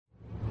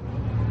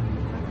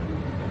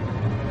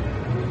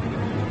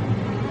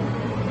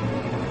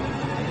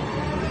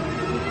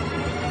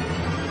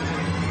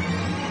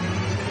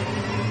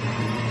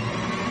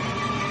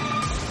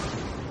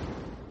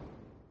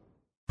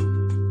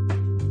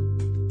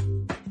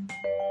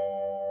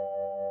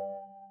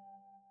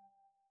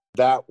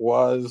that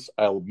was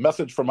a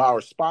message from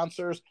our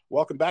sponsors.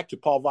 Welcome back to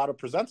Paul Votto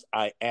Presents.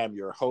 I am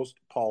your host,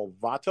 Paul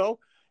Votto,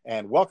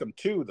 and welcome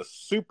to the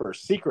Super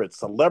Secret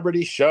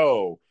Celebrity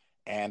Show.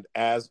 And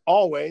as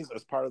always,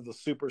 as part of the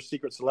Super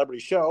Secret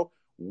Celebrity Show,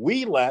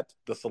 we let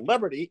the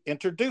celebrity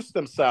introduce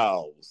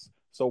themselves.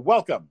 So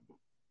welcome.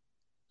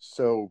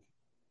 So,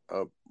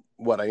 I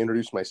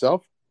introduced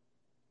myself?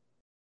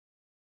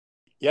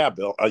 Yeah,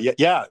 Bill.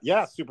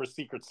 Yeah, Super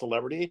Secret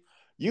Celebrity.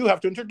 You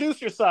have to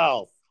introduce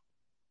yourself.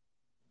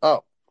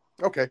 Oh,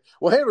 okay.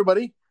 Well, hey,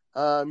 everybody.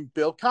 I'm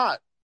Bill Cott.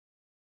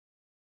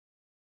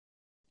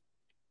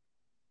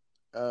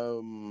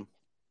 Some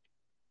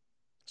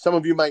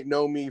of you might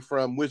know me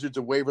from Wizards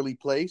of Waverly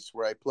Place,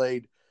 where I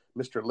played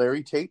Mr.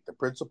 Larry Tate, the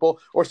principal.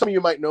 Or some of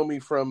you might know me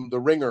from The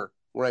Ringer,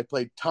 where I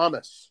played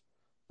Thomas,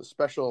 the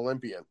Special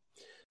Olympian.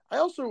 I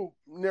also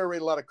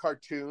narrate a lot of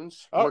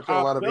cartoons, worked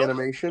on a lot of Bill,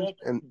 animation.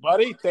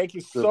 Buddy, thank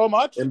you so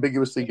much.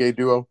 Ambiguously Gay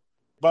Duo.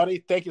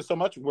 Buddy, thank you so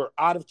much. We're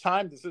out of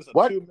time. This is a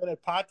 2-minute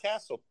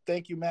podcast, so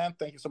thank you, man.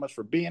 Thank you so much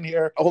for being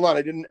here. Hold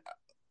on,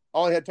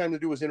 all I had time to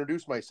do was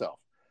introduce myself.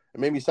 It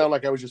made me sound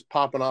like I was just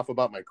popping off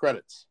about my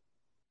credits.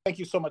 Thank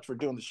you so much for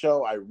doing the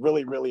show. I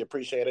really, really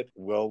appreciate it.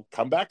 We'll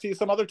come back to you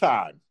some other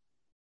time.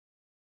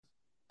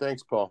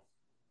 Thanks, Paul.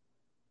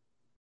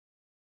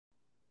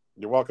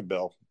 You're welcome,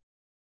 Bill.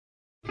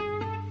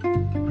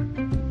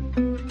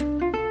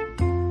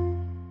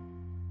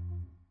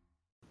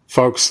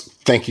 Folks,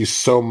 thank you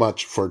so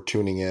much for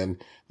tuning in.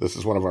 This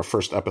is one of our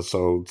first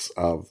episodes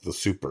of the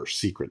Super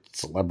Secret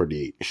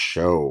Celebrity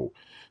Show.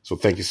 So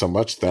thank you so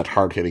much. That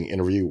hard-hitting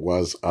interview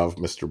was of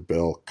Mr.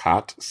 Bill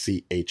Cott,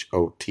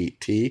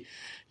 C-H-O-T-T.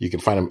 You can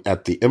find him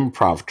at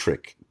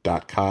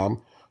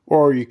theimprovtrick.com,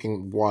 or you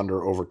can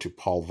wander over to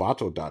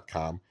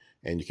paulvotto.com,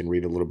 and you can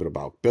read a little bit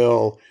about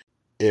Bill.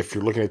 If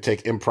you're looking to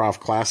take improv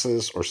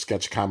classes or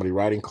sketch comedy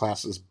writing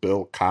classes,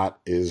 Bill Cott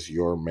is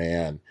your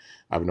man.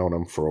 I've known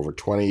him for over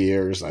 20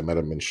 years. I met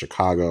him in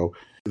Chicago.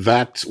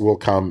 That will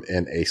come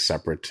in a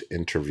separate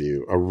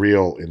interview, a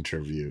real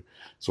interview.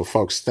 So,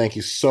 folks, thank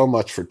you so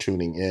much for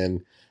tuning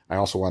in. I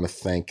also want to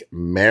thank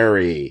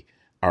Mary,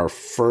 our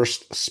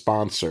first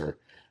sponsor.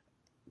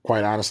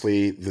 Quite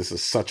honestly, this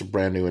is such a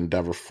brand new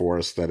endeavor for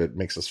us that it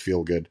makes us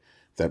feel good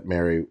that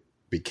Mary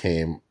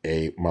became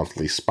a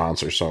monthly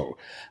sponsor. So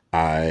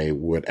I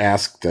would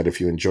ask that if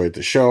you enjoyed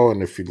the show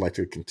and if you'd like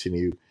to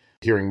continue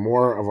hearing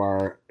more of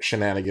our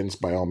shenanigans,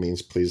 by all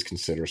means, please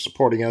consider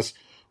supporting us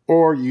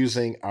or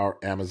using our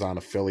Amazon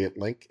affiliate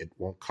link. It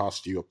won't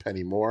cost you a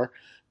penny more,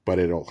 but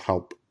it'll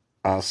help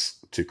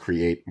us to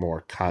create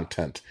more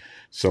content.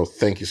 So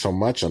thank you so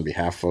much on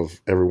behalf of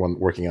everyone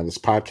working on this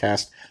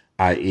podcast,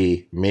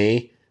 i.e.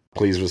 me.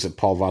 Please visit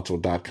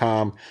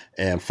paulvotto.com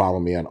and follow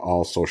me on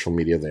all social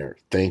media there.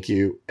 Thank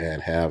you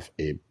and have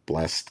a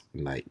blessed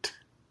night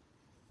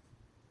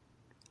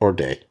or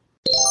day.